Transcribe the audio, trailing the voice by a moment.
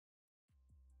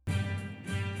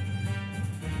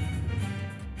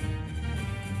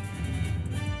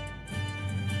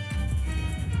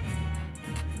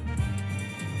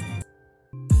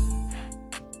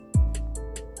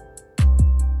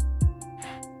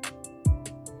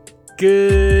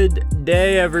Good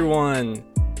day, everyone.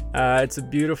 It's a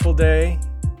beautiful day.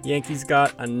 Yankees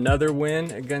got another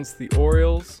win against the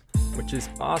Orioles, which is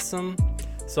awesome.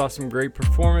 Saw some great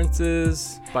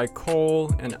performances by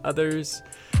Cole and others.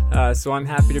 So I'm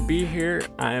happy to be here.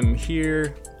 I'm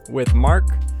here with Mark.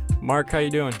 Mark, how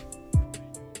you doing?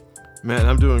 Man,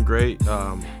 I'm doing great.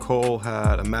 Cole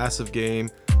had a massive game.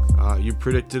 You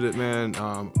predicted it, man.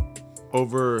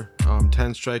 Over 10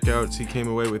 strikeouts. He came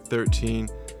away with 13.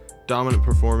 Dominant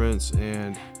performance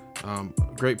and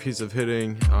great piece of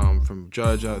hitting from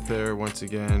Judge out there once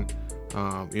again.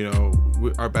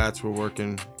 Our bats were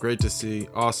working. Great to see.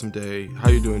 Awesome day. How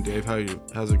you doing, Dave?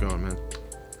 How's it going, man?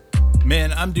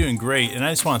 Man, I'm doing great, and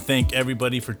I just want to thank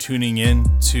everybody for tuning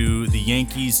in to the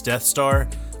Yankees Death Star.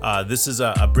 This is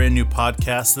a brand new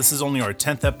podcast. This is only our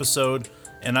 10th episode,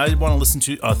 and I want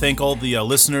to thank all the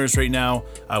listeners right now.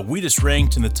 We just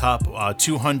ranked in the top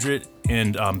 200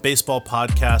 in baseball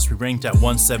podcasts. We ranked at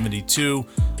 172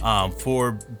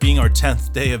 for being our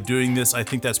 10th day of doing this. I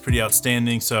think that's pretty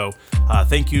outstanding. So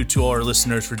thank you to all our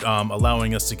listeners for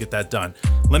allowing us to get that done.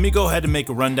 Let me go ahead and make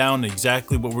a rundown of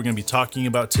exactly what we're going to be talking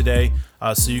about today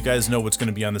so you guys know what's going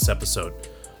to be on this episode.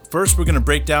 First, we're going to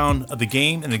break down the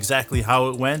game and exactly how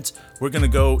it went. We're going to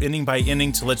go inning by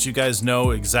inning to let you guys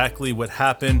know exactly what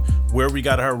happened, where we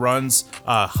got our runs,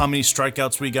 how many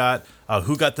strikeouts we got,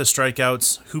 who got the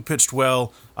strikeouts, who pitched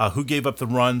well, who gave up the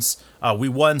runs. We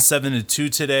won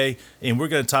 7-2 today, and we're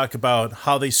going to talk about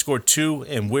how they scored 2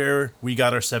 and where we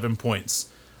got our 7 points.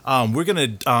 We're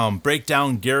going to break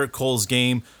down Gerrit Cole's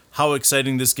game, how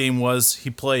exciting this game was. He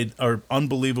played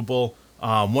unbelievable.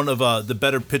 One of the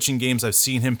better pitching games I've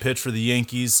seen him pitch for the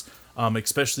Yankees,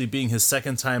 especially being his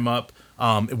second time up.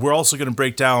 We're also going to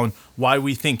break down why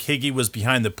we think Higgy was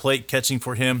behind the plate catching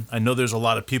for him. I know there's a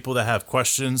lot of people that have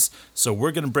questions, so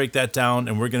we're going to break that down,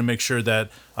 and we're going to make sure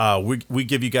that we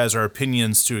give you guys our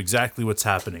opinions to exactly what's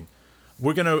happening.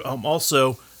 We're going to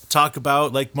also talk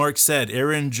about, like Mark said,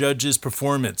 Aaron Judge's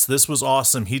performance. This was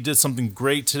awesome. He did something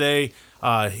great today.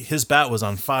 His bat was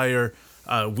on fire.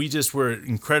 We just were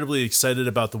incredibly excited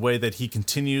about the way that he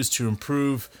continues to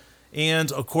improve.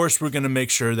 And, of course, we're going to make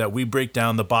sure that we break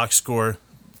down the box score,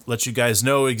 let you guys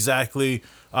know exactly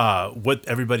what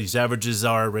everybody's averages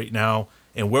are right now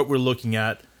and what we're looking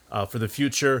at for the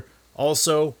future.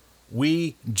 Also,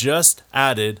 we just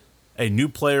added a new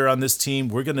player on this team.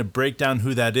 We're going to break down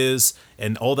who that is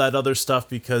and all that other stuff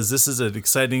because this is an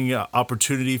exciting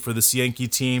opportunity for this Yankee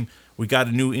team. We got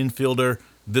a new infielder.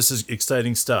 This is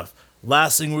exciting stuff.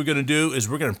 Last thing we're going to do is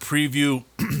we're going to preview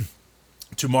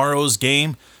tomorrow's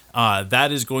game.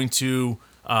 That is going to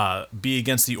be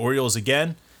against the Orioles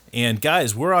again. And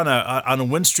guys, we're on a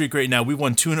win streak right now. We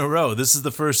won 2 in a row. This is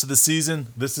the first of the season.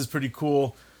 This is pretty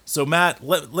cool. So Matt,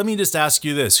 let me just ask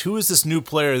you this. Who is this new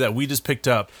player that we just picked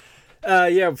up?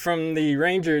 From the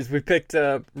Rangers, we picked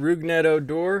up Rougned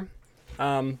Odor.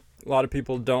 A lot of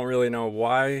people don't really know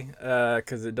why,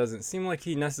 because it doesn't seem like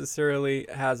he necessarily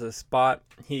has a spot.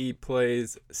 He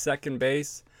plays second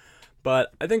base,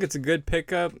 but I think it's a good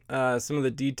pickup. Some of the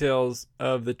details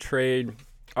of the trade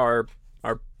are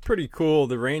pretty cool.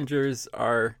 The Rangers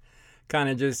are kind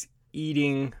of just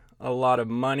eating a lot of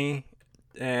money,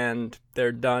 and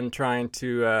they're done trying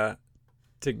to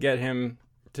get him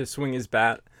to swing his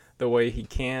bat the way he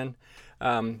can.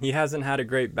 He hasn't had a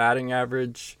great batting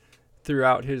average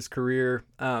throughout his career,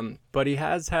 but he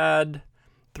has had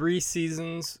 3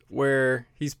 seasons where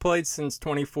he's played since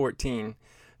 2014.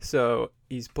 So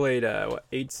he's played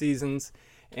 8 seasons,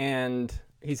 and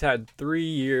he's had 3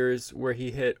 years where he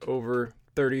hit over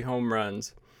 30 home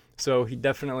runs. So he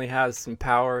definitely has some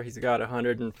power. He's got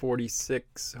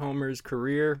 146 homers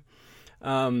career.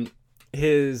 Even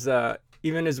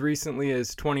as recently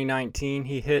as 2019,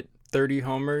 he hit 30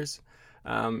 homers.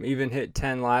 Even hit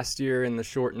 10 last year in the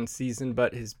shortened season,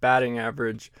 but his batting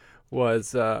average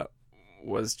was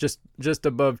just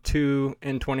above 2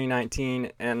 in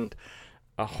 2019 and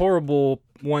a horrible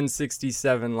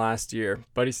 167 last year.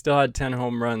 But he still had 10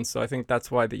 home runs, so I think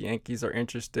that's why the Yankees are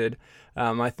interested.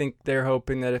 I think they're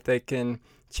hoping that if they can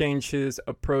change his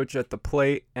approach at the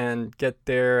plate and get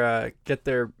their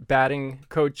batting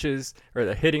coaches or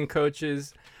the hitting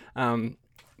coaches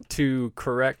to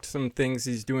correct some things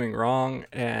he's doing wrong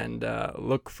and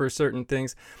look for certain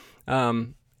things.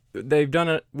 They've done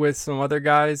it with some other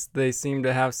guys. They seem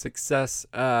to have success.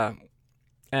 And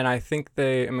I think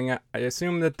I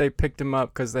assume that they picked him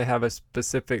up because they have a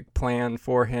specific plan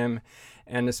for him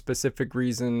and a specific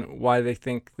reason why they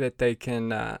think that they can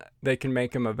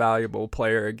make him a valuable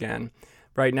player again.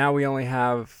 Right now we only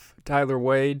have Tyler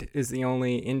Wade is the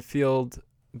only infield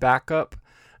backup.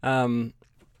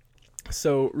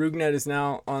 So Rugnet is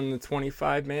now on the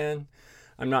 25 man.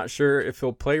 I'm not sure if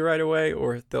he'll play right away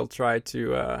or if they'll try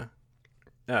to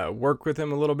work with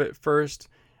him a little bit first.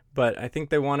 But I think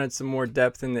they wanted some more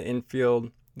depth in the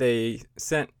infield. They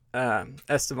sent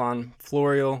Estevan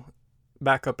Florial,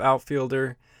 backup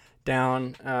outfielder,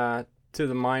 down to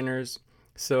the minors.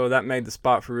 So that made the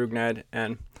spot for Rugnet.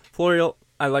 And Florial,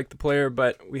 I like the player,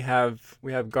 but we have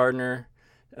Gardner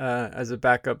as a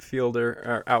backup fielder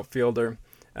or outfielder,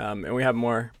 and we have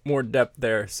more depth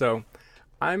there. So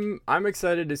I'm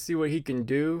excited to see what he can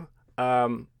do.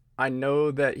 I know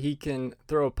that he can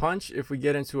throw a punch if we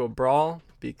get into a brawl,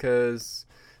 because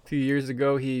a few years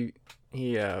ago he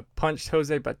punched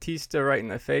Jose Bautista right in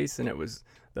the face, and it was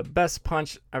the best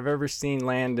punch I've ever seen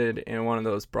landed in one of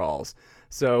those brawls.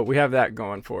 So we have that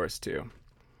going for us too.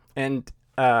 And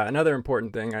another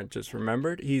important thing I just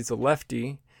remembered, he's a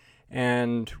lefty,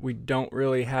 and we don't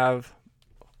really have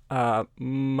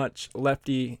much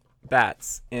lefty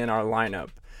bats in our lineup.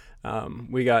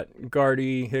 We got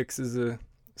Gardy, Hicks is a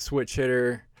switch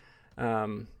hitter,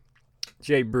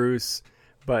 Jay Bruce,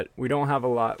 but we don't have a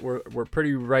lot. We're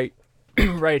pretty right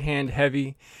hand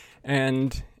heavy,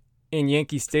 and in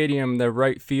Yankee Stadium, the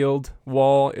right field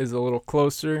wall is a little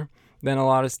closer than a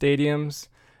lot of stadiums.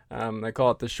 They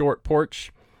call it the short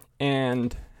porch,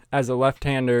 and as a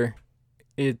left-hander,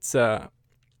 it's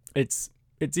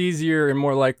easier and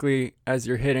more likely as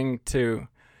you're hitting to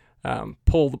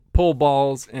pull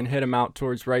balls and hit them out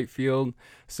towards right field.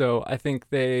 So I think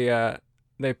they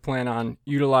plan on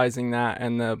utilizing that,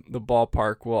 and the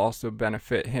ballpark will also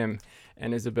benefit him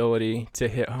and his ability to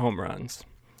hit home runs.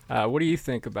 What do you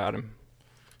think about him?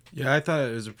 Yeah, I thought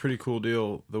it was a pretty cool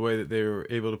deal, the way that they were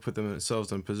able to put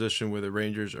themselves in a position where the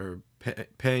Rangers are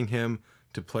paying him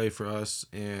to play for us,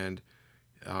 and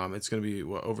it's going to be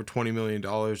over $20 million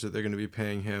that they're going to be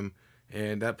paying him,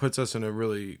 and that puts us in a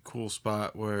really cool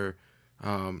spot where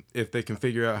if they can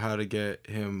figure out how to get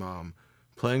him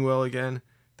playing well again,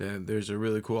 then there's a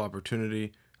really cool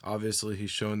opportunity. Obviously,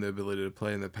 he's shown the ability to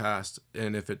play in the past,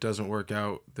 and if it doesn't work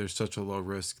out, there's such a low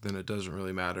risk, then it doesn't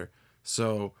really matter.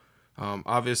 So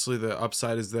obviously the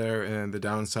upside is there and the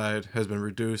downside has been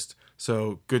reduced.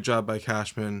 So good job by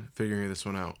Cashman figuring this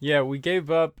one out. Yeah, we gave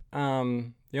up.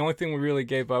 The only thing we really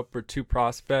gave up were two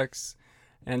prospects.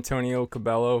 Antonio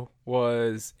Cabello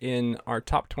was in our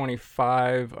top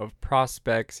 25 of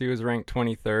prospects. He was ranked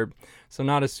 23rd, so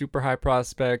not a super high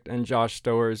prospect. And Josh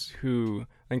Stowers, who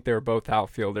I think they were both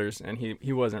outfielders, and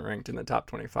he wasn't ranked in the top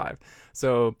 25.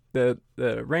 So the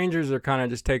Rangers are kind of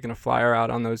just taking a flyer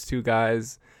out on those two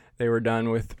guys. They were done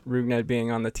with Rugnet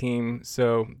being on the team,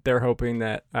 so they're hoping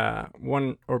that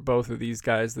one or both of these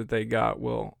guys that they got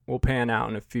will pan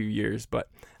out in a few years. But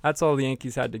that's all the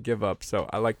Yankees had to give up, so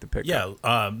I like the pick. Yeah,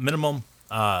 minimum.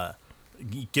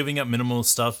 Giving up minimal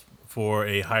stuff for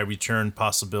a high return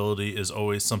possibility is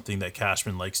always something that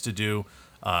Cashman likes to do.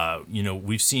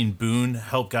 We've seen Boone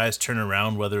help guys turn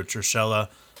around, whether it's Urshela.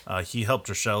 He helped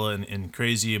Urshela in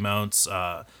crazy amounts.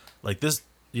 Like this.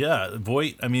 Yeah,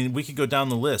 Voit, I mean, we could go down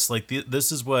the list. Like,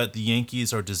 this is what the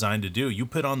Yankees are designed to do. You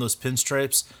put on those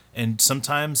pinstripes, and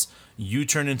sometimes you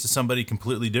turn into somebody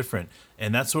completely different.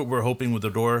 And that's what we're hoping with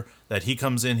Odor, that he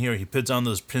comes in here, he puts on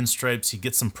those pinstripes, he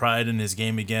gets some pride in his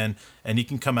game again, and he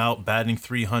can come out batting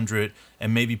 300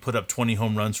 and maybe put up 20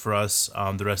 home runs for us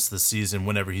the rest of the season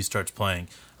whenever he starts playing.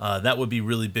 That would be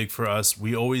really big for us.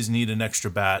 We always need an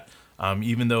extra bat,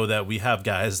 even though that we have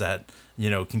guys that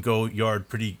can go yard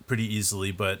pretty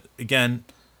easily. But again,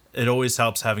 it always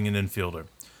helps having an infielder.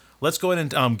 Let's go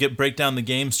ahead and break down the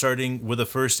game, starting with the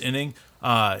first inning.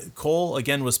 Cole,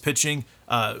 again, was pitching.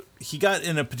 He got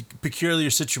in a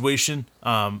peculiar situation.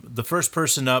 The first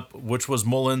person up, which was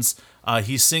Mullins,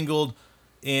 he singled,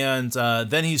 and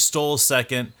then he stole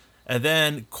second. And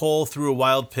then Cole threw a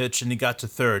wild pitch, and he got to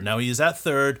third. Now, he is at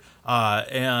third,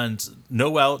 and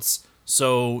no outs.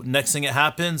 So next thing that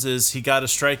happens is he got a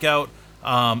strikeout.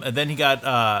 And then he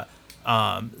got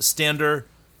Stander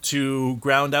to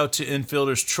ground out to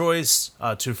infielder's choice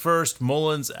to first.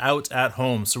 Mullins out at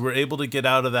home. So we're able to get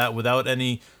out of that without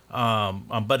any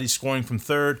Buddy scoring from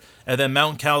third. And then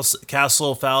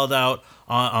Mountcastle fouled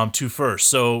out to first.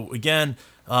 So again,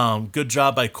 good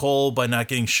job by Cole by not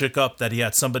getting shook up that he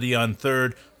had somebody on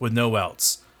third with no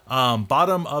outs.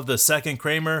 Bottom of the second,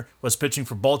 Kramer was pitching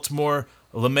for Baltimore.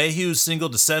 LeMahieu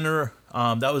singled to center.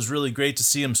 That was really great to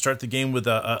see him start the game with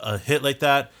a hit like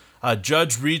that.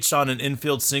 Judge reached on an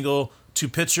infield single to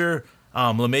pitcher.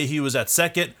 LeMahieu was at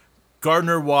second.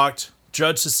 Gardner walked.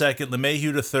 Judge to second.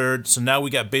 LeMahieu to third. So now we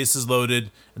got bases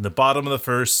loaded in the bottom of the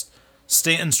first.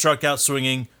 Stanton struck out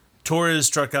swinging. Torres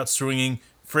struck out swinging.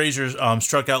 Frazier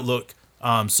struck out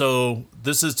So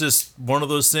this is just one of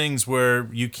those things where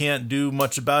you can't do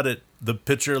much about it. The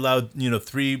pitcher allowed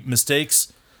 3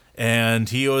 mistakes, and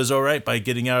he was all right by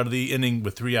getting out of the inning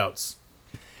with 3 outs.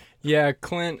 Yeah,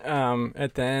 Clint,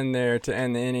 at the end there to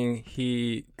end the inning,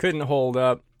 he couldn't hold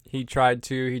up. He tried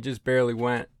to. He just barely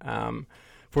went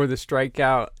for the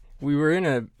strikeout. We were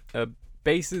in a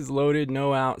bases loaded,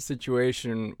 no out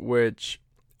situation, which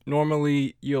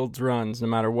normally yields runs no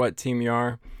matter what team you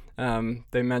are.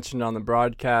 They mentioned on the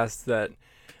broadcast that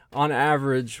on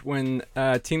average, when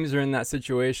teams are in that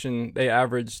situation, they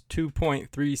average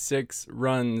 2.36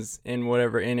 runs in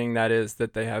whatever inning that is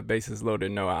that they have bases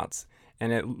loaded, no outs,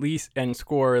 and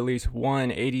score at least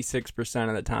 86%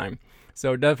 of the time.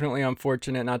 So definitely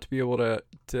unfortunate not to be able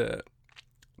to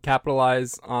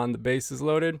capitalize on the bases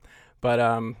loaded, but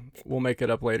we'll make it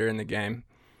up later in the game.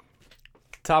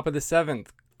 Top of the 7th,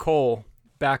 Cole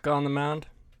back on the mound.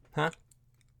 Huh?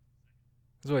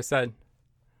 That's what I said.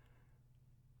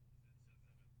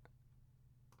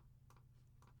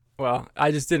 Well, I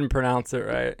just didn't pronounce it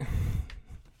right.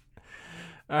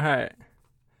 All right.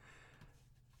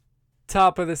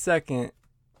 Top of the 2nd,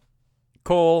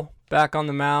 Cole back on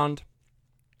the mound.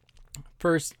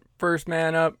 First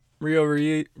man up, Rio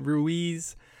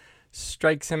Ruiz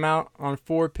strikes him out on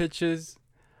 4 pitches.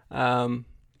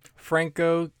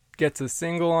 Franco gets a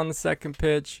single on the 2nd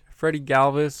pitch. Freddie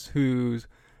Galvis, who's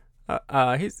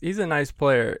he's a nice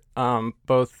player,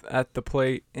 both at the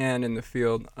plate and in the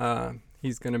field.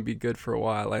 He's going to be good for a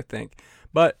while, I think.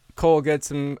 But Cole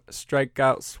gets him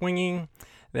strikeout swinging.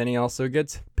 Then he also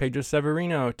gets Pedro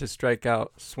Severino to strike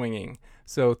out swinging.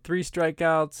 So 3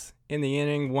 strikeouts in the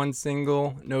inning, 1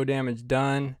 single, no damage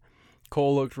done.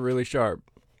 Cole looked really sharp.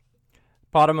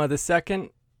 Bottom of the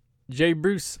 2nd, Jay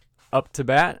Bruce up to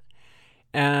bat.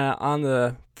 On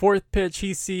the 4th pitch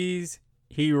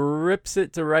he rips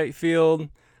it to right field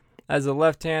as a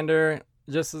left-hander.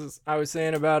 Just as I was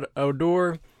saying about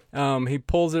Odor, he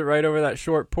pulls it right over that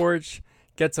short porch,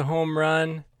 gets a home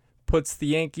run, puts the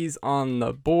Yankees on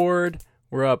the board.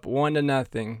 We're up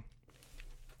 1-0.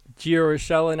 Gio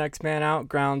Urshela, next man out,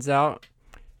 grounds out.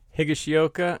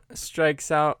 Higashioka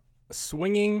strikes out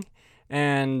swinging,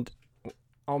 and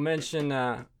I'll mention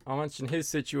his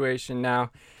situation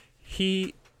now.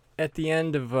 He at the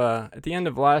end of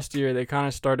last year, they kind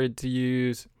of started to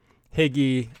use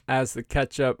Higgy as the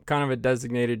catch-up, kind of a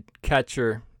designated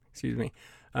catcher.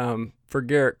 For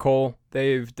Garrett Cole.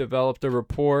 They've developed a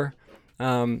rapport.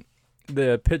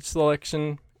 The pitch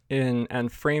selection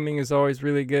and framing is always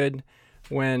really good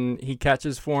when he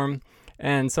catches for him.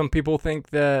 And some people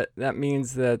think that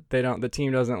means that the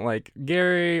team doesn't like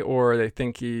Gary, or they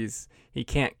think he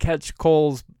can't catch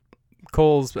Cole's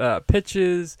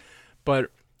pitches.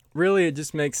 But really, it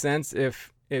just makes sense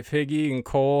if Higgy and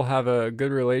Cole have a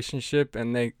good relationship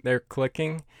and they're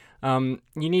clicking. You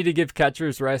need to give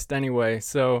catchers rest anyway,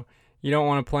 so you don't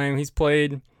want to play him. He's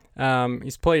played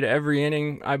every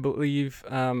inning, I believe,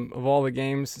 of all the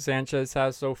games Sanchez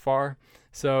has so far.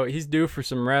 So he's due for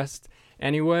some rest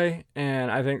anyway,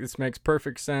 and I think this makes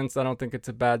perfect sense. I don't think it's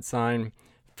a bad sign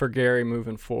for Gary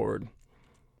moving forward.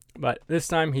 But this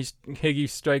time, Higgy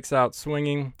strikes out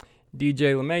swinging.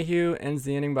 DJ LeMahieu ends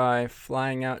the inning by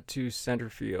flying out to center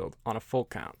field on a full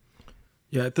count.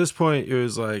 Yeah, at this point, it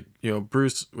was like,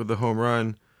 Bruce with the home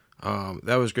run.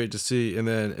 That was great to see. And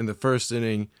then in the first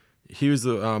inning, he was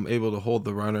able to hold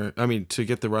the runner. To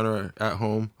get the runner at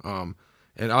home.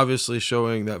 And obviously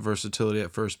showing that versatility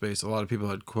at first base. A lot of people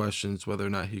had questions whether or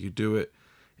not he could do it.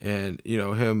 And,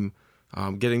 him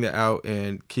getting the out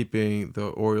and keeping the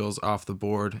Orioles off the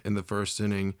board in the first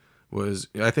inning was,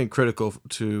 I think, critical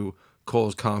to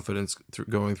Cole's confidence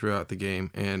going throughout the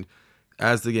game. And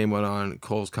as the game went on,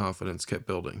 Cole's confidence kept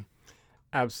building.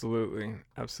 Absolutely.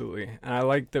 And I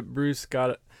like that Bruce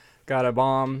got a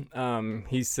bomb.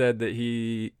 He said that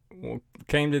he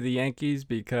came to the Yankees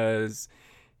because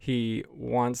he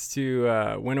wants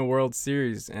to win a World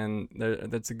Series, and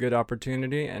that's a good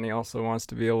opportunity. And he also wants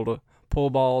to be able to pull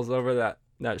balls over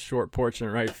that short porch in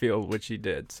right field, which he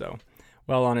did. So,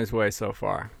 well on his way so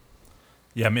far.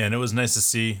 Yeah, man, it was nice to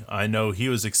see. I know he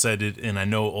was excited, and I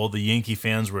know all the Yankee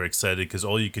fans were excited because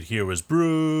all you could hear was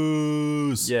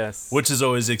Bruce. Yes. Which is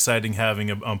always exciting having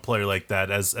a player like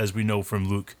that, as we know from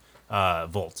Luke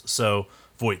Voigt. So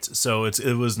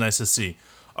it was nice to see.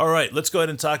 All right, let's go ahead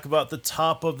and talk about the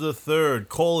top of the 3rd.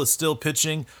 Cole is still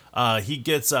pitching. He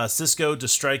gets Cisco to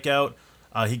strike out.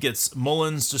 He gets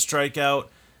Mullins to strike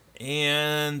out.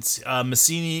 And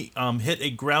Massini hit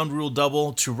a ground rule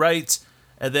double to right.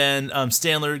 And then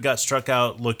Stanler got struck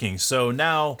out looking. So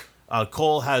now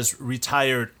Cole has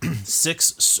retired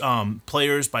 6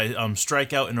 players by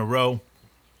strikeout in a row.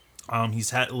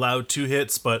 He's allowed 2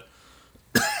 hits, but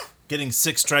getting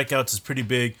 6 strikeouts is pretty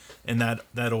big in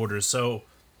that order. So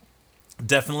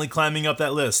definitely climbing up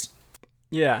that list.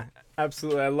 Yeah,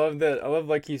 absolutely. I love that. I love,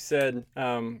 like you said,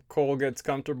 Cole gets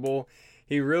comfortable.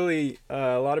 He really,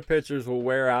 a lot of pitchers will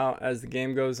wear out as the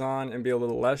game goes on and be a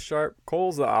little less sharp.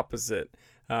 Cole's the opposite.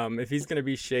 If he's going to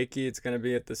be shaky, it's going to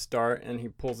be at the start, and he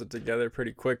pulls it together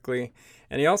pretty quickly.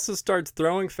 And he also starts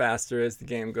throwing faster as the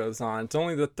game goes on. It's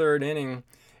only the 3rd inning,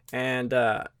 and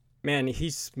man, he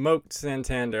smoked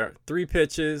Santander. 3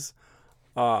 pitches,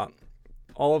 all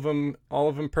of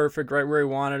them perfect, right where he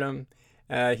wanted them.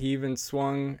 He even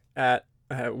swung at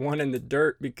one in the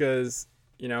dirt because,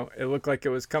 it looked like it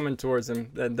was coming towards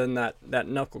him. And then that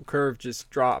knuckle curve just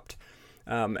dropped.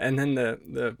 And then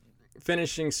the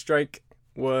finishing strike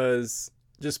was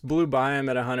just blew by him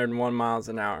at 101 miles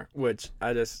an hour, which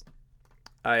I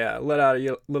let out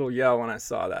a little yell when I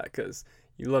saw that, because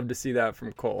you love to see that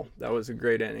from Cole. That was a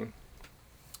great inning.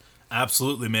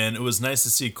 Absolutely, man. It was nice to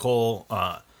see Cole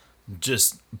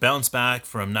just bounce back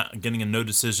from not getting a no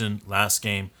decision last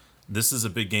game. This is a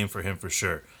big game for him for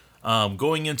sure.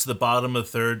 Going into the bottom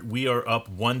of the 3rd, we are up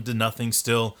 1-0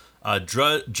 still.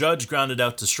 Judge grounded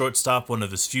out to shortstop, one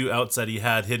of his few outs that he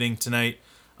had hitting tonight.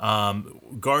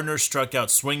 Gardner struck out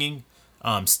swinging.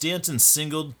 Stanton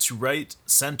singled to right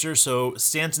center, so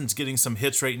Stanton's getting some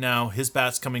hits right now. His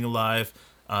bat's coming alive.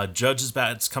 Judge's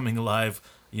bat's coming alive.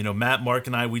 Matt, Mark,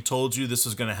 and I, we told you this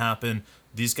was going to happen.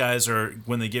 These guys are,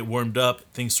 when they get warmed up,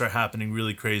 things start happening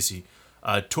really crazy.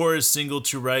 Torres singled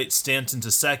to right, Stanton to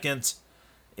second,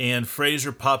 and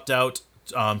Frazier popped out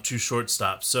to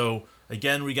shortstop. So,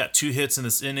 again, we got 2 hits in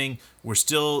this inning. We're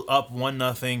still up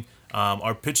 1-0.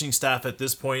 Our pitching staff at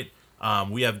this point,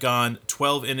 we have gone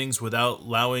 12 innings without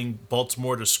allowing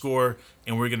Baltimore to score,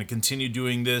 and we're going to continue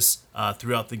doing this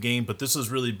throughout the game. But this is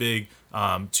really big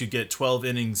to get 12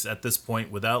 innings at this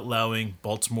point without allowing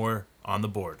Baltimore on the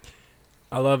board.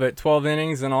 I love it. 12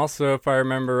 innings, and also, if I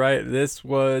remember right, this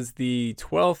was the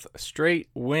 12th straight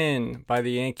win by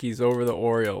the Yankees over the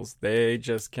Orioles. They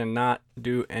just cannot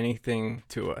do anything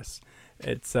to us.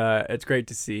 It's great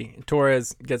to see.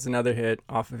 Torres gets another hit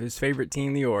off of his favorite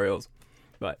team, the Orioles,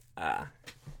 but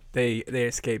they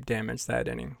escaped damage that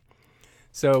inning.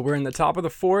 So we're in the top of the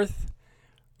 4th.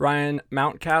 Ryan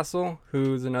Mountcastle,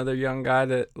 who's another young guy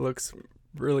that looks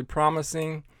really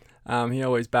promising. He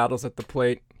always battles at the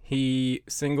plate. He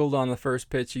singled on the first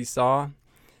pitch he saw.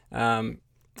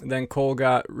 Then Cole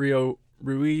got Rio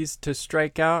Ruiz to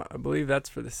strike out. I believe that's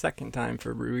for the 2nd time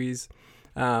for Ruiz.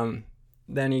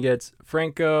 Then he gets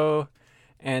Franco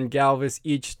and Galvis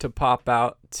each to pop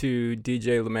out to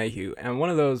DJ LeMahieu. And one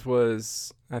of those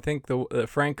was, I think the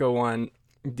Franco one,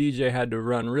 DJ had to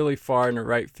run really far into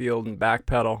right field and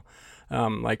backpedal,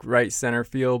 like right center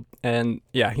field. And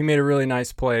yeah, he made a really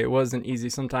nice play. It wasn't easy.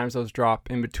 Sometimes those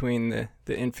drop in between the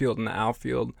infield and the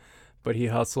outfield, but he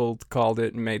hustled, called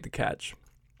it, and made the catch.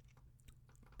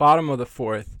 Bottom of the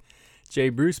 4th, Jay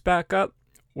Bruce back up,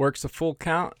 works a full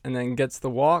count, and then gets the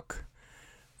walk.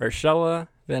 Urshela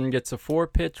then gets a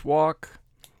 4-pitch walk.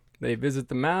 They visit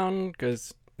the mound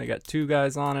because they got 2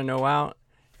 guys on and no out.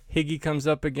 Higgy comes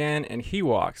up again, and he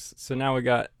walks. So now we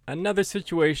got another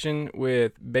situation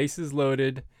with bases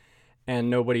loaded and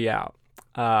nobody out.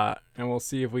 And we'll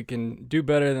see if we can do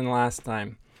better than last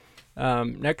time.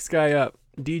 Next guy up,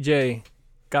 DJ,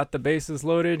 got the bases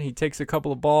loaded. He takes a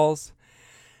couple of balls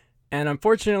and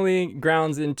unfortunately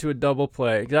grounds into a double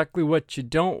play. Exactly what you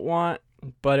don't want,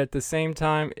 but at the same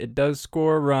time, it does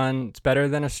score a run. It's better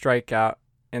than a strikeout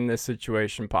in this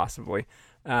situation, possibly.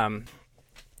 But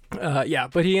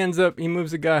he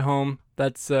moves the guy home.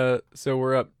 That's so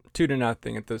we're up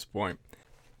 2-0 at this point.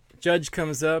 Judge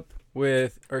comes up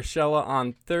with Urshela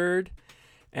on 3rd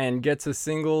and gets a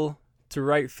single to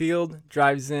right field,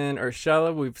 drives in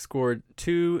Urshela. We've scored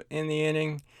 2 in the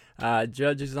inning.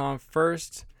 Judge is on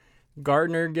 1st.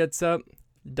 Gardner gets up,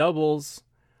 doubles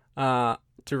to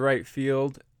right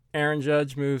field. Aaron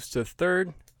Judge moves to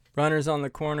 3rd. Runners on the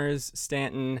corners.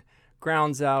 Stanton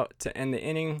grounds out to end the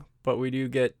inning, but we do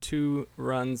get 2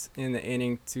 runs in the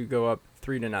inning to go up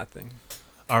 3-0.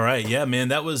 All right, yeah, man,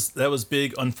 that was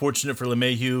big. Unfortunate for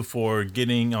LeMahieu for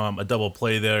getting a double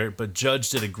play there, but Judge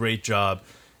did a great job.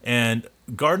 And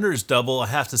Gardner's double, I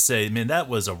have to say, man, that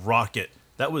was a rocket.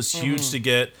 That was huge to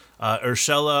get. Judge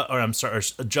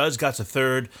got to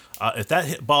 3rd. If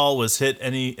that ball was hit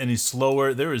any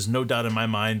slower, there is no doubt in my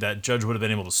mind that Judge would have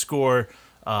been able to score.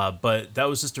 But that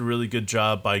was just a really good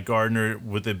job by Gardner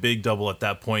with a big double at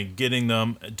that point, getting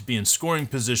them to be in scoring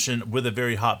position with a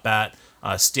very hot bat.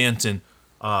 Stanton,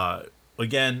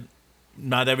 again,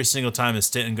 not every single time is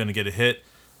Stanton going to get a hit.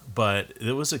 but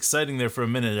it was exciting there for a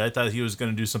minute. I thought he was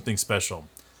going to do something special.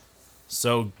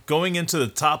 So going into the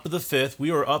top of the fifth,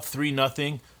 we were up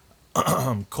 3-0.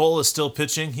 Cole is still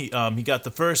pitching. He got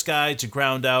the first guy to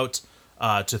ground out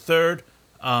to third.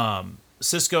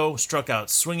 Cisco struck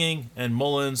out swinging, and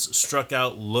Mullins struck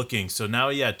out looking. So now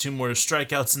he had 2 more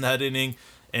strikeouts in that inning,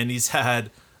 and he's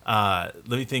had, let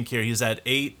me think here, he's had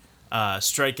 8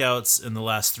 strikeouts in the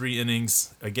last 3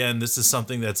 innings. Again, this is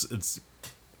something it's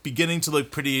beginning to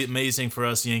look pretty amazing for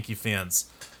us Yankee fans.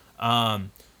 All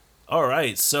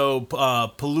right, so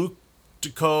Palutico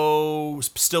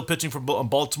still pitching for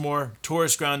Baltimore.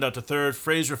 Torres ground out to third.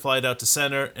 Frazier flied out to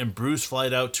center, and Bruce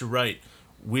flied out to right.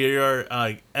 We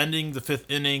are ending the 5th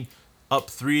inning up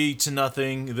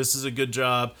 3-0. This is a good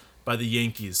job by the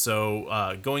Yankees.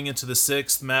 So going into the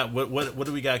 6th, Matt, what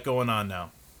do we got going on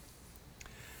now?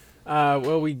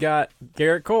 Well, we got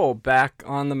Garrett Cole back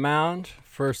on the mound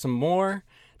for some more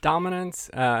dominance.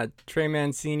 Trey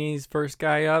Mancini's first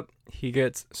guy up. He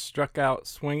gets struck out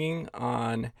swinging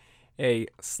on a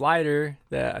slider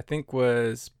that I think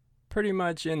was pretty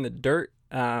much in the dirt.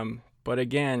 But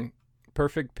again,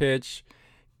 perfect pitch.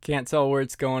 Can't tell where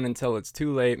it's going until it's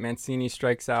too late. Mancini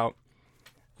strikes out.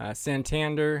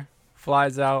 Santander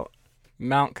flies out.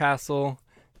 Mountcastle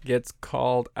gets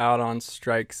called out on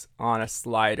strikes on a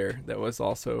slider that was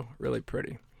also really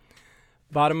pretty.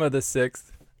 Bottom of the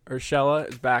 6th, Urshela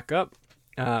is back up.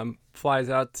 Flies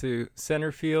out to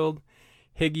center field.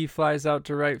 Higgy flies out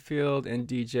to right field, and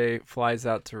DJ flies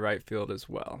out to right field as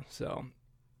well. So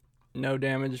no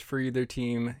damage for either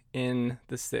team in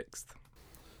the 6th.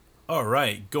 All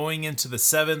right, going into the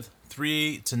 7th,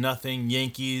 3-0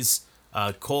 Yankees.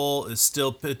 Cole is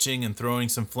still pitching and throwing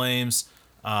some flames.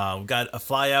 We got a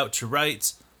fly out to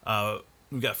right.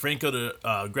 We got Franco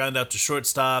to ground out to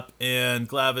shortstop, and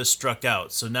Glavis struck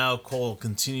out. So now Cole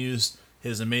continues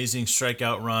his amazing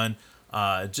strikeout run.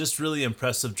 Just really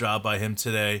impressive job by him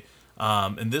today.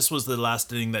 And this was the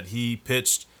last inning that he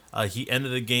pitched. He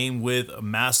ended the game with a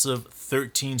massive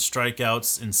 13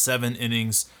 strikeouts in 7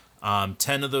 innings.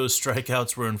 10 of those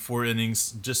strikeouts were in 4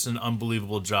 innings. Just an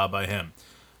unbelievable job by him.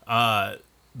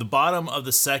 The bottom of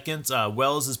the 2nd,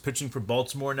 Wells is pitching for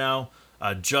Baltimore now.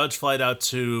 Judge flied out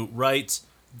to right.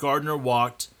 Gardner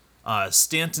walked.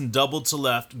 Stanton doubled to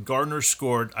left. Gardner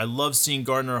scored. I love seeing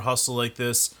Gardner hustle like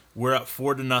this. We're up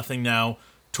 4-0 now.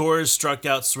 Torres struck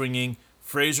out swinging.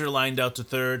 Frazier lined out to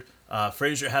third.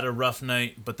 Frazier had a rough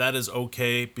night, but that is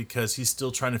okay because he's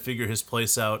still trying to figure his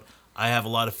place out. I have a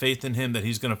lot of faith in him that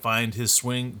he's going to find his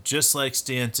swing just like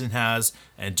Stanton has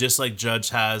and just like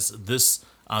Judge has. This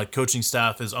coaching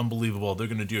staff is unbelievable. They're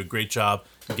going to do a great job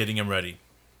getting him ready.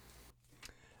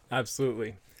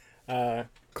 Absolutely.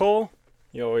 Cole,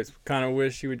 you always kind of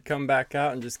wish he would come back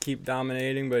out and just keep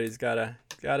dominating, but he's got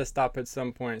to stop at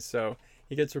some point. So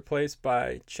he gets replaced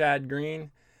by Chad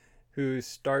Green, who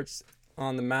starts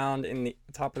on the mound in the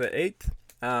top of the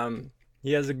 8th.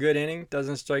 He has a good inning,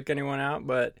 doesn't strike anyone out,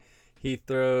 but he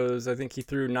threw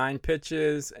 9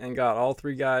 pitches and got all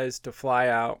 3 guys to fly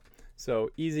out. So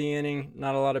easy inning,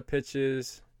 not a lot of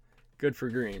pitches, good for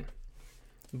Green.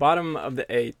 Bottom of the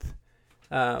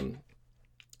 8th,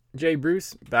 Jay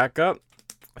Bruce back up.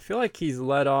 I feel like he's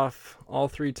led off all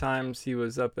 3 times he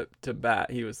was up to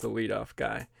bat. He was the leadoff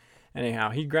guy.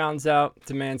 Anyhow, he grounds out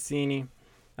to Mancini.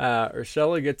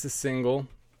 Urshela gets a single.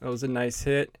 That was a nice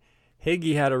hit.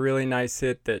 Higgy had a really nice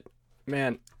hit that,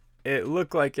 man, it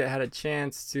looked like it had a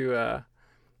chance to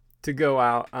go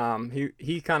out.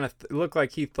 He kind of looked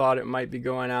like he thought it might be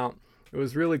going out. It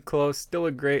was really close. Still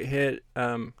a great hit.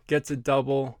 Gets a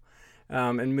double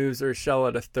and moves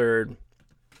Urshela to third.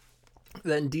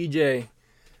 Then DJ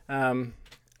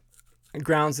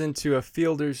grounds into a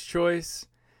fielder's choice,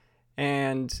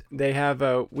 and we had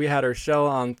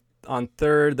Urshela on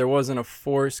third. There wasn't a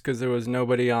force because there was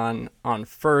nobody on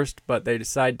first, but they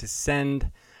decided to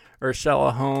send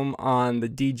Urshela home on the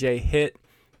DJ hit.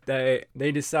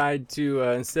 They decide to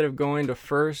instead of going to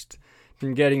first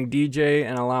and getting DJ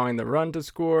and allowing the run to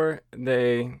score,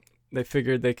 they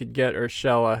figured they could get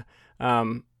Urshela.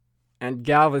 And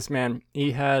Galvis, man,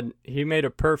 he made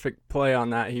a perfect play on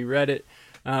that. He read it,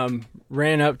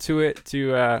 ran up to it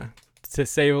to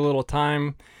save a little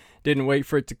time. Didn't wait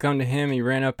for it to come to him. He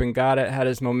ran up and got it. Had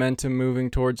his momentum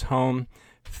moving towards home.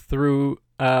 Threw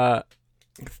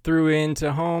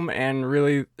into home, and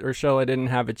really Urshela didn't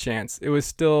have a chance. It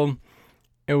was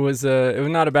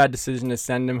not a bad decision to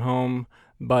send him home,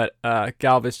 but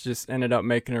Galvis just ended up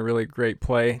making a really great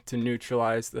play to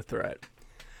neutralize the threat.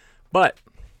 But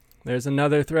there's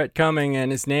another threat coming,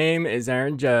 and his name is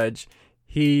Aaron Judge.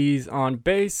 He's on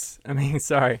base.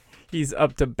 He's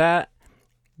up to bat.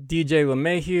 DJ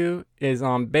LeMahieu is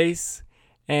on base,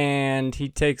 and he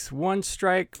takes one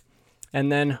strike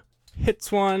and then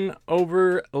hits one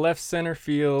over left center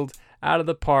field out of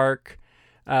the park.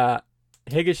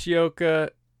 Higashioka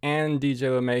and DJ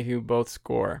LeMahieu both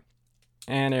score.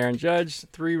 And Aaron Judge,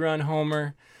 3-run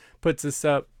homer, puts us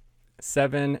up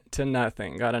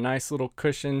 7-0. Got a nice little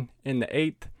cushion in the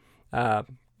 8th.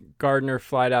 Gardner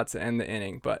flied out to end the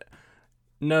inning, but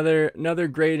another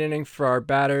great inning for our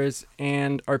batters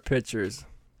and our pitchers.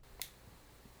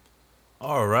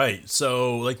 All right.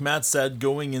 So, like Matt said,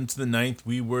 going into the 9th,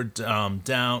 we were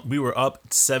down. We were up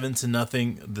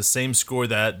 7-0, the same score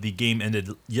that the game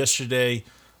ended yesterday.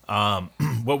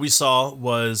 What we saw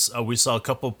was we saw a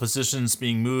couple positions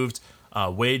being moved.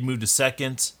 Wade moved to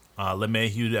second.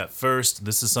 LeMahieu at first.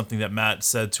 This is something that Matt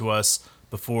said to us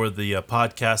before the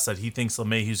podcast, that he thinks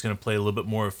LeMahieu is going to play a little bit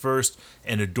more at first,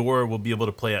 and Odor will be able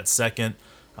to play at second.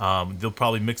 They'll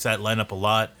probably mix that lineup a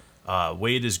lot.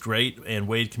 Wade is great, and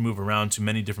Wade can move around to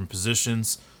many different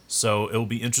positions. So it will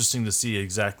be interesting to see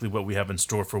exactly what we have in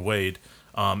store for Wade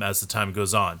as the time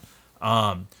goes on.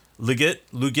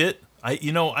 Luget.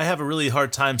 I have a really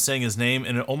hard time saying his name,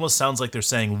 and it almost sounds like they're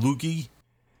saying Loogie.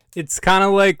 It's kind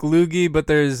of like Loogie, but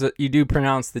you do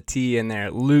pronounce the T in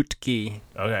there. Lutke.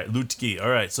 Okay, Lutke. All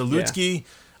right, so Lutke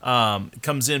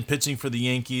comes in pitching for the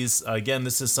Yankees. Again,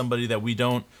 this is somebody that we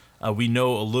know a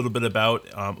little bit about.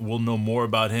 We'll know more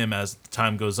about him as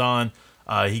time goes on.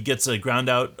 He gets a ground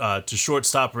out to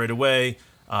shortstop right away.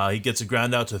 He gets a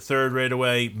ground out to third right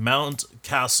away.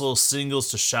 Mountcastle singles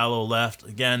to shallow left.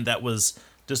 Again, that was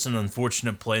just an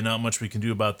unfortunate play. Not much we can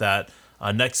do about that.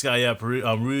 Next guy up,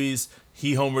 Ruiz.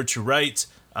 He homered to right,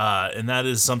 and that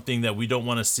is something that we don't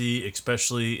want to see,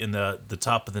 especially in the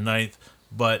top of the 9th.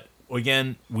 But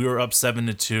again, we were up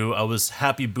 7-2. I was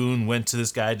happy Boone went to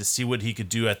this guy to see what he could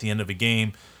do at the end of a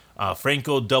game.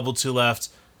 Franco doubled to left,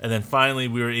 and then finally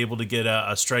we were able to get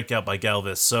a strikeout by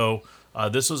Galvis. So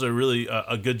this was a really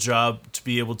a good job to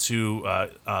be able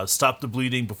to stop the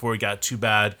bleeding before it got too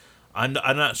bad. I'm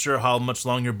not sure how much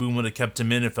longer Boone would have kept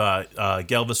him in if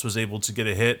Galvis was able to get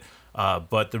a hit.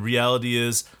 But the reality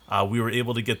is we were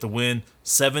able to get the win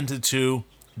 7-2.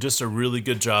 Just a really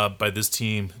good job by this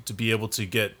team to be able to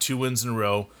get 2 wins in a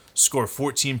row, score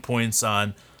 14 points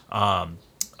on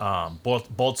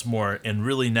Baltimore, and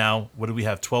really now, what do we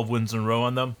have, 12 wins in a row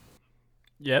on them?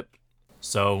 Yep.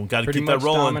 So got to keep that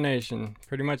rolling.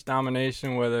 Pretty much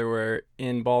domination, whether we're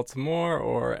in Baltimore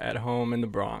or at home in the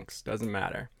Bronx. Doesn't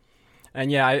matter. And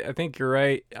yeah, I think you're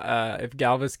right. If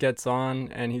Galvis gets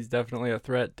on, and he's definitely a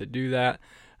threat to do that,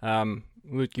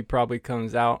 Lutke probably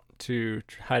comes out to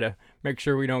try to make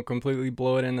sure we don't completely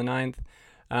blow it in the 9th.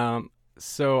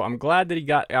 So I'm glad that he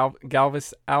got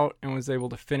Galvis out and was able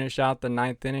to finish out the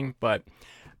 9th inning. But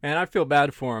man, I feel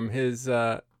bad for him. His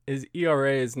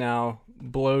ERA is now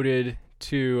bloated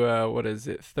to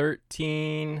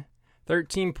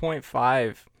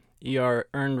 13.5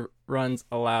 earned runs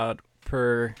allowed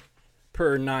per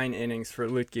 9 innings for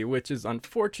Lutke, which is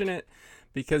unfortunate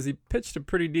because he pitched a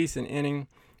pretty decent inning.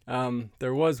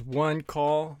 There was one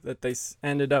call that they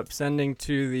ended up sending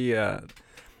to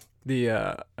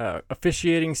the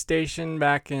officiating station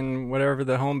back in whatever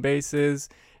the home base is,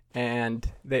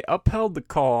 and they upheld the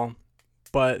call,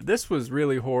 but this was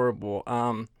really horrible.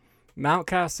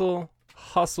 Mountcastle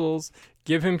hustles,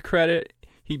 give him credit.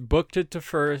 He booked it to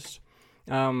first.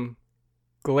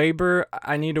 Glaber,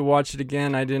 I need to watch it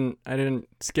again. I didn't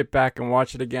skip back and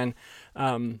watch it again.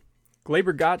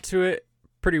 Glaber got to it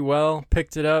pretty well,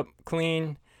 picked it up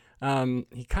clean.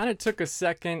 He kind of took a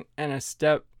second and a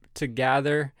step to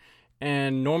gather,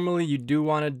 and normally you do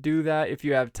want to do that if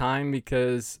you have time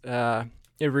because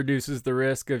it reduces the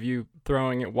risk of you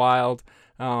throwing it wild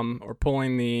or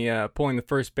pulling the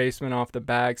first baseman off the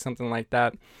bag, something like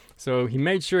that. So he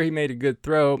made sure he made a good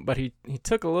throw, but he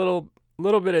took a little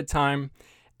bit of time,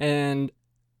 and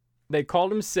they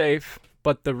called him safe,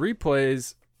 but the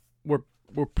replays were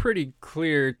pretty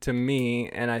clear to me,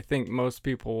 and I think most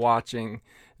people watching,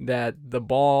 that the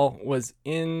ball was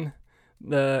in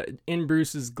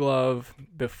Bruce's glove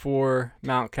before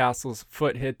Mountcastle's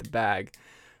foot hit the bag.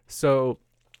 So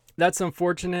that's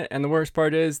unfortunate, and the worst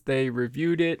part is they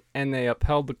reviewed it and they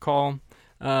upheld the call.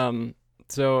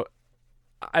 So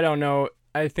I don't know.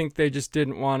 I think they just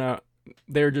didn't want to.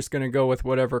 They were just going to go with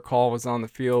whatever call was on the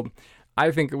field.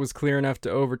 I think it was clear enough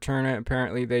to overturn it.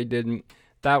 Apparently they didn't.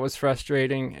 That was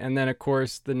frustrating. And then, of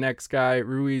course, the next guy,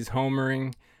 Ruiz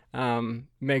homering,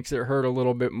 makes it hurt a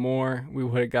little bit more. We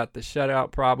would have got the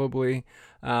shutout probably.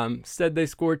 Instead, they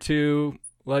score 2.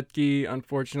 Lutke,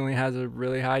 unfortunately, has a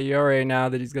really high ERA now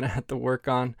that he's going to have to work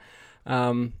on.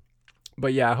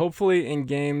 But, yeah, hopefully in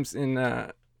games in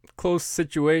close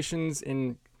situations,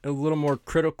 in a little more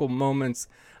critical moments,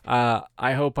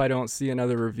 I hope I don't see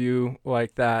another review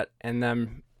like that and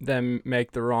them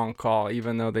make the wrong call,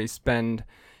 even though they spend,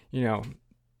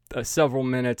 several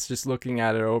minutes just looking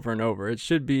at it over and over. It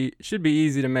should be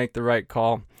easy to make the right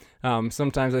call.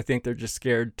 Sometimes I think they're just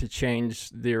scared to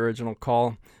change the original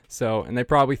call. So, and they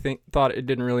probably thought it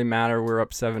didn't really matter. We're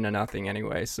up 7-0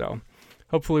 anyway. So,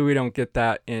 hopefully we don't get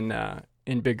that in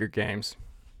bigger games.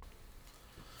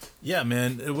 Yeah,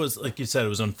 man, it was, like you said, it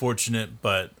was unfortunate,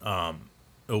 but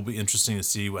it'll be interesting to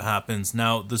see what happens.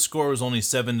 Now, the score was only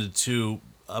 7-2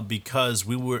 because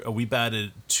we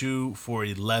batted 2 for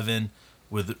 11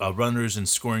 with runners in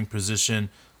scoring position.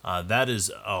 That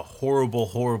is a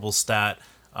horrible stat.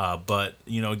 But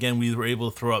again, we were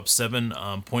able to throw up 7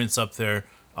 points up there.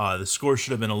 The score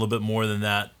should have been a little bit more than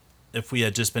that if we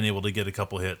had just been able to get a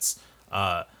couple hits.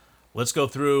 Let's go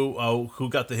through who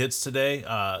got the hits today.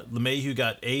 LeMahieu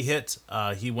got a hit.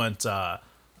 He went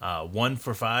 1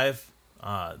 for 5.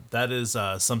 That is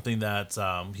something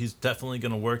that he's definitely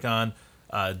going to work on.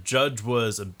 Judge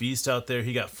was a beast out there.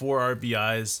 He got 4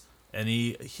 RBIs, and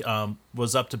he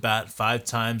was up to bat 5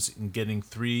 times and getting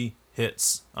 3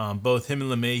 hits. Both him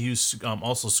and LeMahieu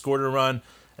also scored a run,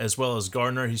 as well as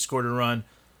Gardner. He scored a run.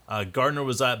 Gardner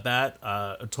was at bat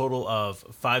a total of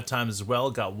 5 times as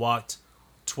well. Got walked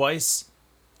twice,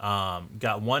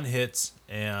 got 1 hit,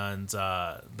 and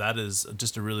that is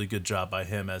just a really good job by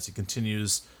him as he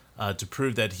continues to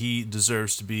prove that he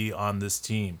deserves to be on this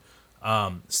team.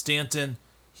 Stanton,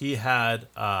 he had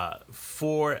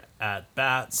 4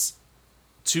 at-bats,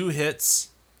 2 hits,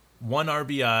 1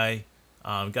 RBI,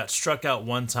 got struck out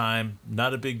 1 time,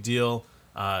 not a big deal.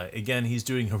 Again, he's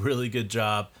doing a really good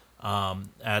job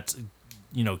at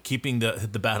keeping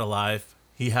the bat alive.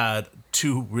 He had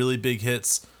 2 really big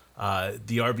hits.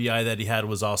 The RBI that he had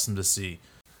was awesome to see.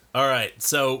 All right,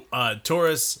 so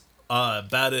Torres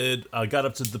batted, got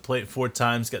up to the plate 4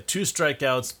 times, got 2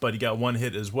 strikeouts, but he got 1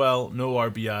 hit as well, no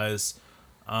RBIs.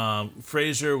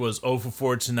 Frazier was 0 for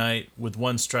 4 tonight with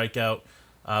 1 strikeout.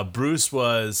 Bruce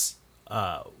was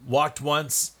walked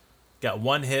once, got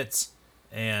 1 hit,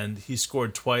 and he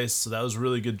scored twice, so that was a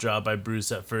really good job by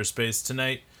Bruce at first base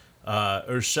tonight.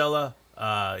 Urshela,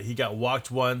 he got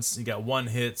walked once, he got 1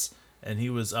 hit, and he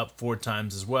was up 4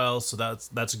 times as well, so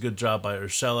that's a good job by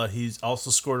Urshela. He's also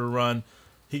scored a run.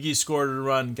 Higgy scored a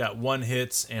run, got 1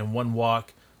 hit and 1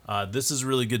 walk. This is a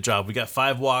really good job. We got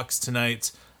 5 walks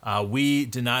tonight. We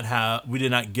did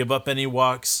not give up any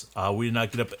walks. We did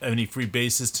not get up any free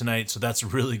bases tonight, so that's a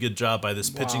really good job by this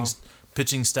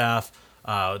pitching staff.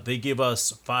 They gave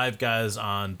us 5 guys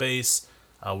on base.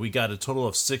 We got a total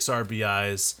of 6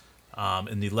 RBIs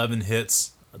and 11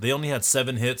 hits. They only had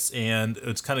 7 hits, and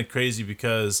it's kind of crazy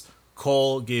because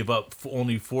Cole gave up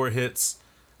only 4 hits,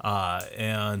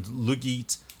 and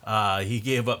Lugit, he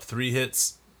gave up 3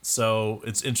 hits. So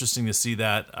it's interesting to see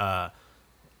that.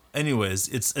 Anyways,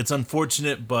 it's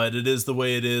unfortunate, but it is the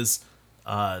way it is.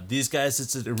 These guys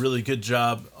did a really good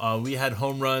job. We had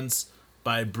home runs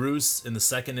by Bruce in the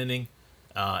 2nd inning,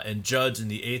 and Judge in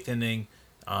the 8th inning.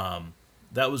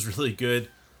 That was really good.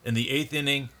 In the 8th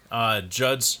inning,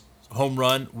 Judge's home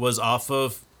run was off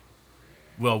of,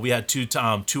 we had 2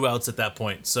 outs at that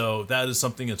point. So that is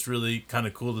something that's really kind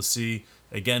of cool to see.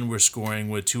 Again, we're scoring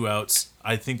with 2 outs.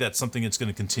 I think that's something that's going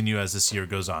to continue as this year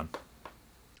goes on.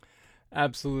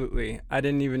 Absolutely. I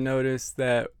didn't even notice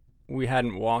that we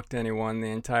hadn't walked anyone the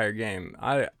entire game.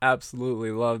 I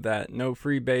absolutely love that. No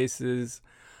free bases.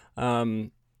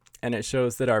 And it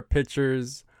shows that our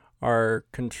pitchers are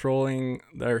controlling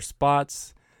their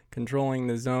spots, controlling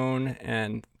the zone,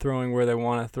 and throwing where they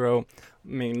want to throw. I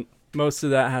mean, most of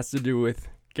that has to do with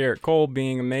Garrett Cole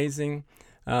being amazing.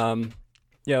 Yeah,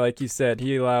 like you said,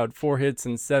 he allowed 4 hits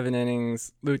in 7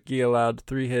 innings. Lutke allowed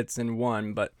 3 hits in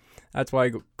 1, but that's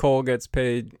why Cole gets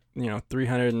paid,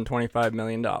 $325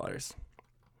 million. I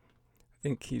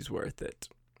think he's worth it.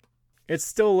 It's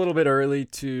still a little bit early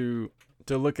to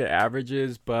look at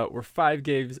averages, but we're 5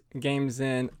 games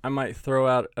in. I might throw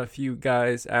out a few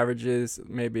guys' averages,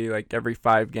 maybe like every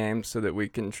 5 games, so that we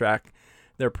can track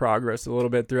their progress a little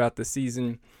bit throughout the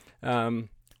season.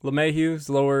 LeMahieu's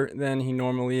lower than he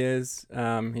normally is.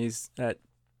 He's at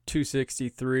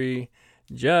 263.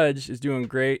 Judge is doing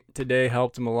great today,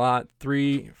 helped him a lot.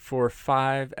 3 for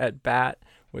 5 at bat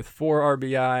with 4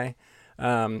 RBI.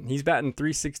 He's batting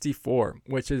 364,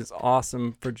 which is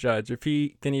awesome for Judge. If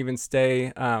he can even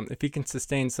if he can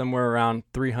sustain somewhere around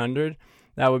 300,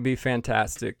 that would be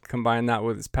fantastic. Combine that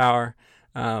with his power,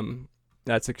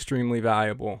 that's extremely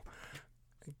valuable.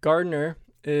 Gardner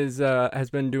has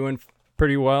been doing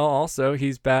pretty well also.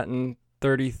 He's batting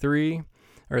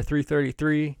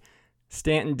 333.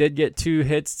 Stanton did get 2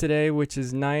 hits today, which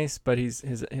is nice, but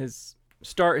his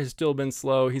start has still been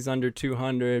slow. He's under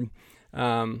 200.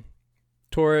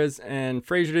 Torres and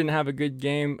Frazier didn't have a good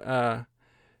game,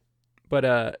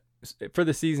 but for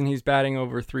the season he's batting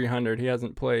over 300. He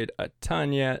hasn't played a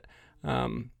ton yet.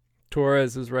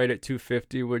 Torres is right at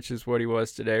 250, which is what he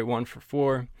was today, 1 for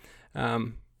 4.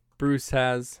 Bruce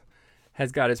has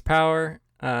got his power,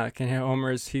 can hit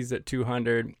homers. He's at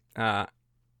 200.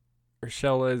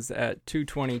 Urshela's at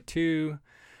 222,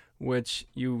 which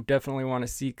you definitely want to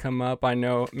see come up. I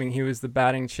mean, he was the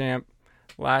batting champ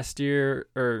last year,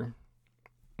 or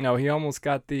no, he almost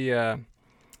got the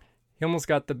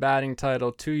batting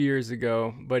title 2 years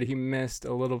ago, but he missed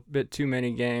a little bit too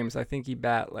many games. I think he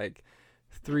bat like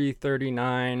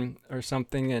 339 or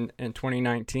something in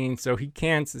 2019, so he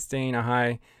can sustain a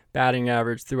high batting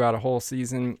average throughout a whole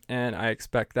season, and I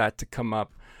expect that to come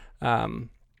up.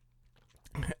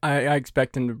 I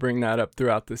expect him to bring that up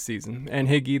throughout the season. And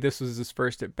Higgy, this was his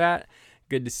first at bat.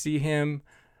 Good to see him.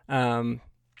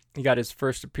 He got his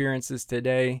first appearances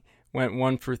today. Went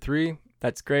 1 for 3.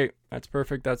 That's great. That's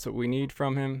perfect. That's what we need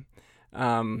from him.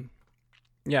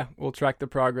 We'll track the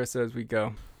progress as we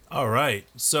go. All right.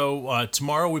 So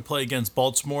tomorrow we play against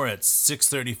Baltimore at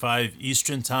 6:35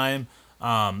 Eastern time.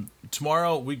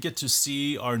 Tomorrow we get to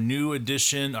see our new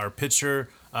addition, our pitcher,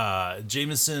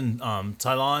 Jameson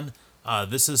Taillon.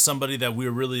 This is somebody that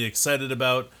we're really excited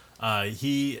about.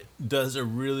 He does a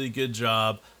really good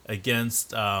job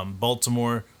against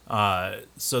Baltimore.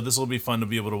 So this will be fun to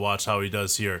be able to watch how he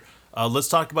does here. Let's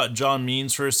talk about John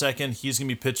Means for a second. He's going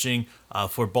to be pitching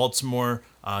for Baltimore.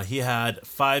 He had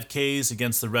 5 Ks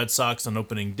against the Red Sox on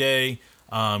opening day.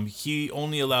 He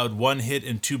only allowed 1 hit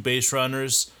and 2 base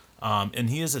runners. And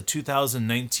he is a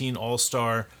 2019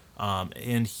 All-Star.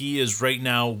 And he is right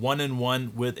now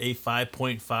 1-1 with a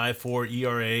 5.54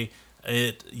 ERA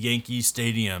at Yankee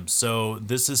Stadium. So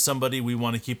this is somebody we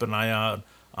want to keep an eye out.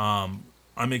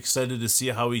 I'm excited to see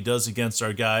how he does against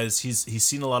our guys. He's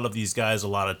seen a lot of these guys a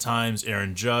lot of times.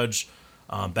 Aaron Judge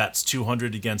bats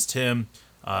 200 against him.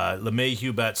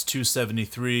 LeMahieu bats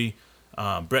 273.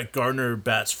 Brett Gardner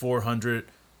bats 400.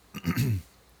 We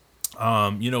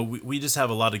just have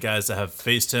a lot of guys that have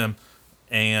faced him,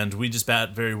 and we just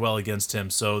bat very well against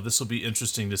him. So this will be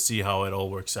interesting to see how it all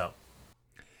works out.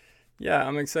 Yeah,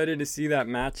 I'm excited to see that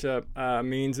matchup.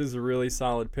 Means is a really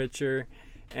solid pitcher,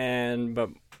 but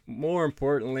more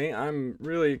importantly, I'm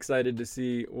really excited to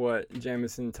see what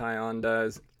Jameson Taillon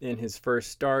does in his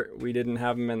first start. We didn't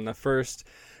have him in the first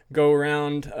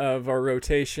go-around of our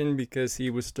rotation because he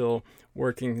was still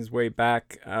working his way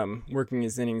back, working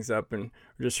his innings up, and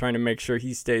we're just trying to make sure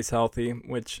he stays healthy,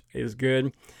 which is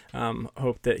good.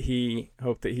 Hope that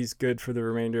he's good for the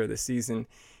remainder of the season.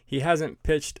 He hasn't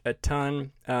pitched a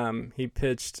ton. He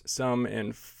pitched some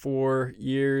in 4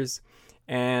 years,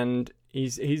 and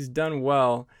he's done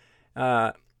well.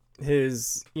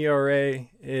 His ERA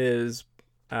is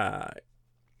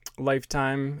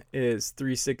lifetime is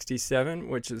 3.67,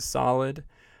 which is solid.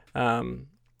 I'm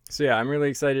really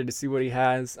excited to see what he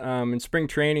has. In spring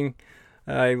training,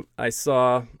 I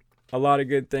saw a lot of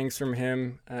good things from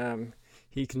him.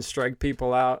 He can strike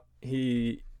people out.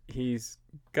 He's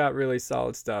got really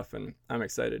solid stuff, and I'm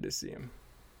excited to see him.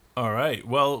 All right.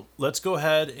 Well, let's go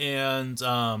ahead and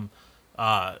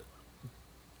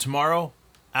tomorrow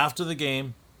after the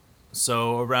game,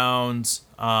 so around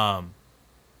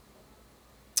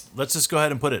let's just go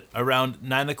ahead and put it around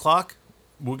 9 o'clock.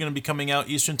 We're going to be coming out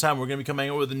Eastern time. We're going to be coming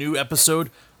out with a new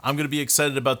episode. I'm going to be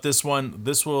excited about this one.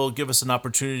 This will give us an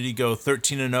opportunity to go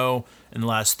 13-0 in the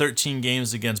last 13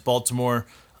 games against Baltimore.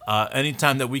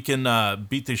 Anytime that we can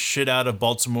beat the shit out of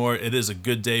Baltimore, it is a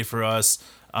good day for us.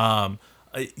 Jameson,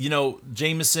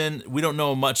 we don't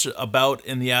know much about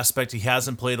in the aspect he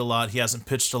hasn't played a lot. He hasn't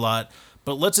pitched a lot.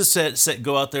 But let's just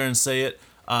go out there and say it.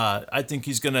 I think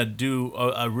he's going to do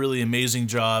a really amazing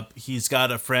job. He's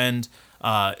got a friend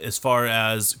as far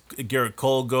as Garrett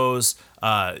Cole goes,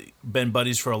 been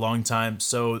buddies for a long time.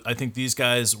 So I think these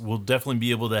guys will definitely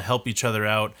be able to help each other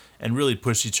out and really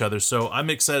push each other. So I'm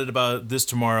excited about this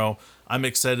tomorrow. I'm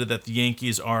excited that the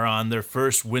Yankees are on their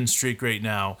first win streak right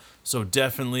now. So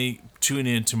definitely tune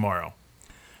in tomorrow.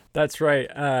 That's right.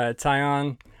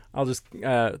 Taillon, I'll just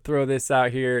throw this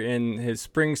out here. In his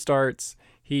spring starts,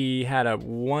 he had a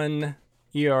 1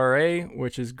 ERA,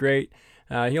 which is great.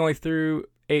 He only threw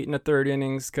 8 1/3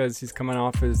 innings because he's coming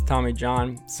off his Tommy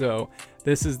John. So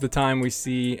this is the time we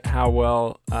see how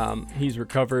well he's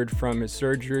recovered from his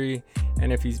surgery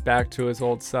and if he's back to his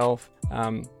old self.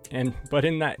 But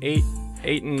in that 8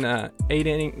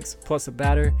 innings plus a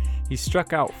batter, he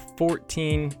struck out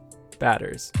 14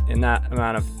 batters in that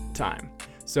amount of time.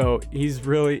 So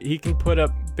he can put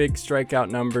up big strikeout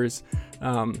numbers.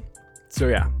 So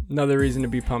yeah, another reason to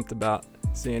be pumped about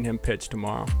seeing him pitch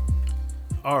tomorrow.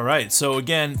 All right. So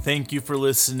again, thank you for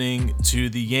listening to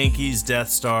the Yankees Death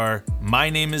Star. My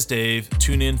name is Dave.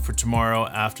 Tune in for tomorrow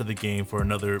after the game for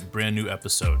another brand new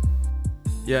episode.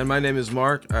 Yeah, and my name is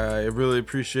Mark. I really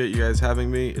appreciate you guys having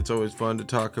me. It's always fun to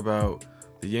talk about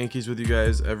the Yankees with you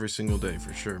guys every single day,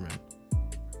 for sure, man.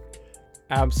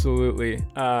 Absolutely.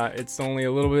 It's only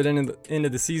a little bit into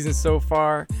the season so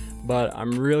far, but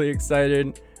I'm really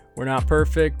excited. We're not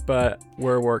perfect, but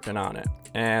we're working on it.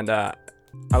 And I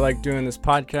like doing this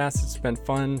podcast. It's been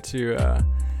fun to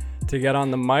get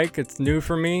on the mic. It's new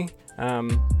for me,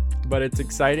 but it's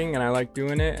exciting, and I like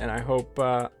doing it. And I hope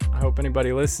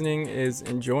anybody listening is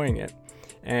enjoying it.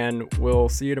 And we'll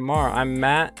see you tomorrow. I'm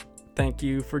Matt. Thank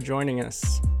you for joining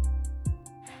us.